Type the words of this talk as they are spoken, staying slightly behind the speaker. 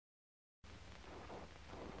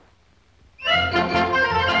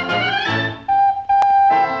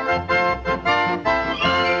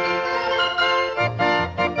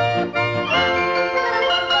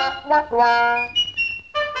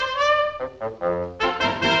Pardon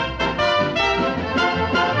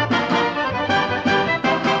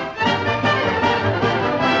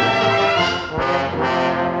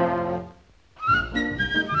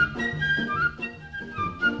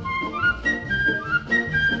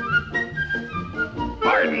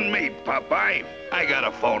me, Popeye. I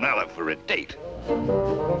gotta phone Ella for a date.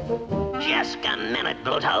 Just a minute,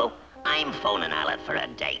 Pluto. I'm phoning Olive for a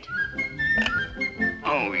date.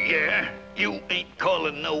 Oh, yeah? You ain't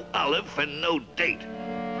calling no Olive for no date.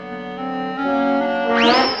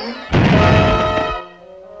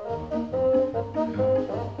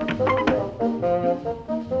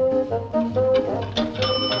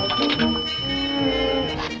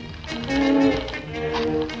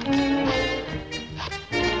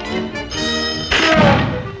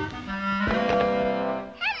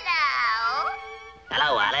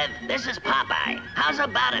 Hello, Olive. This is Popeye. How's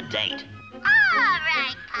about a date? All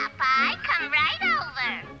right, Popeye. Come right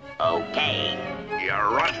over. Okay. You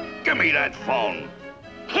runt. Give me that phone.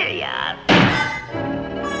 Here you are.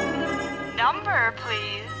 Number,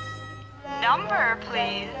 please. Number,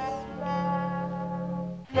 please.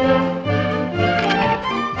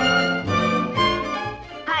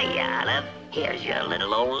 Hiya, Olive. Here's your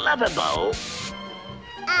little old lover bow.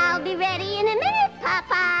 I'll be ready in a minute,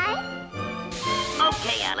 Popeye.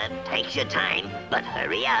 Okay, Olive. Take your time, but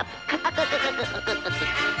hurry up.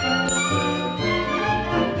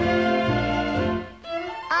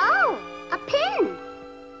 Oh, a pin.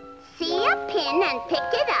 See a pin and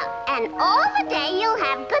pick it up, and all the day you'll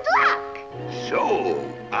have good luck.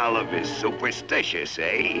 So, Olive is superstitious,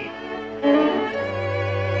 eh?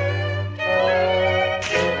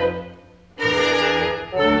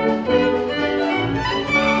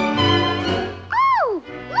 Oh,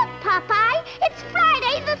 look, Popeye. It's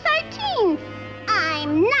Friday the 13th.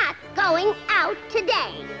 I'm not going out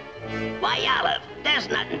today. Why, Olive, there's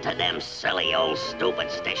nothing to them silly old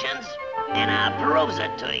superstitions. And I'll prove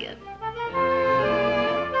it to you.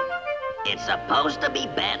 It's supposed to be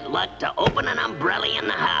bad luck to open an umbrella in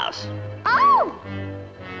the house. Oh!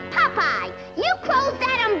 Popeye, you close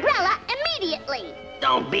that umbrella immediately.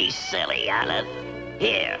 Don't be silly, Olive.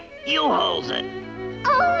 Here, you hold it.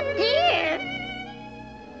 Oh, dear.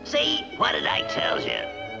 See, what did I tell you?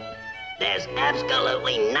 There's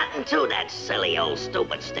absolutely nothing to that silly old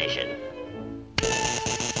superstition.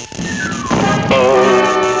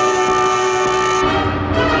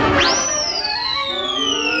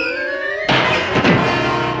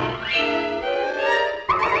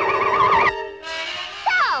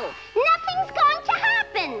 So, nothing's going to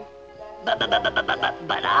happen.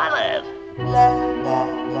 But Olive...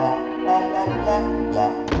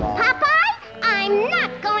 Popeye, I'm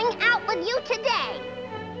not going out with you today.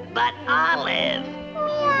 But Olive...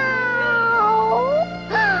 Meow.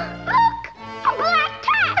 Look, a black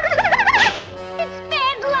cat. It's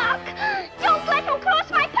bad luck. Don't let him cross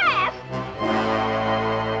my path.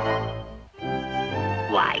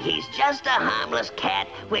 Why, he's just a harmless cat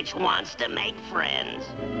which wants to make friends.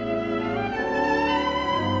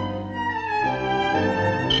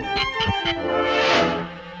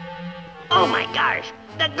 Oh my gosh,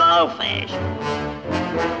 the goldfish!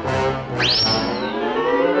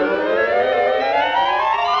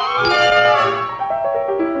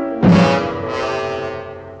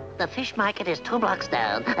 The fish market is 2 blocks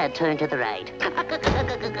down. Turn to the right.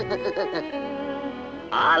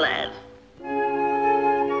 Olive.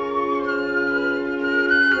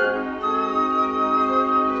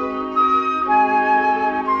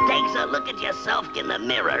 Takes a look at yourself in the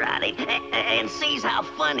mirror, Olive, and sees how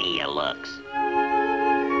funny you looks.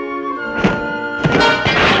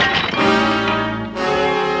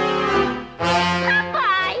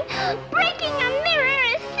 Popeye, breaking a mirror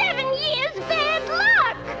is 7 years bad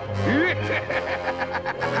luck.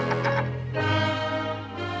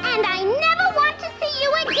 And I never want to see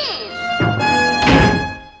you again.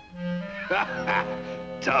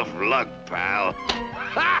 Tough luck, pal.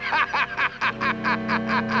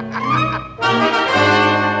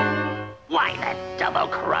 Why, that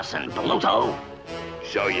double-crossing Pluto?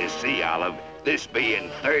 So you see, Olive, this being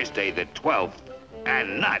Thursday the 12th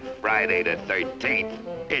and not Friday the 13th,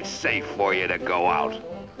 it's safe for you to go out.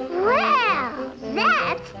 Well,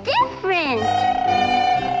 that's different.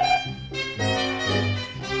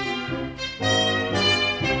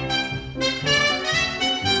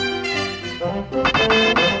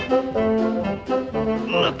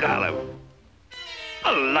 Look, Olive.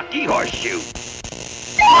 A lucky horseshoe.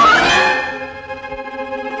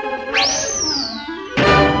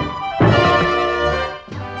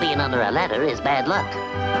 Being under a ladder is bad luck.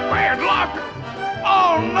 Bad luck!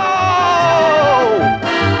 Oh, no!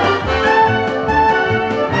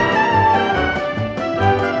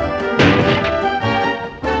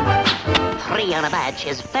 on a batch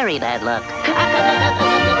is very bad luck.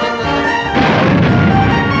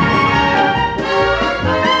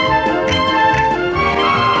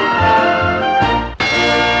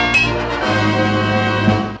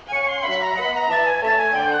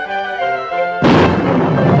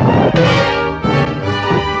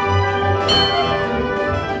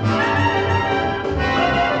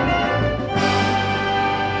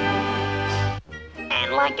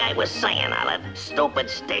 Like I was saying, Olive, stupid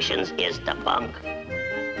stations is the bunk.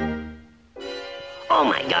 Oh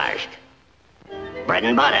my gosh. Bread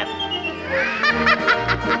and butter.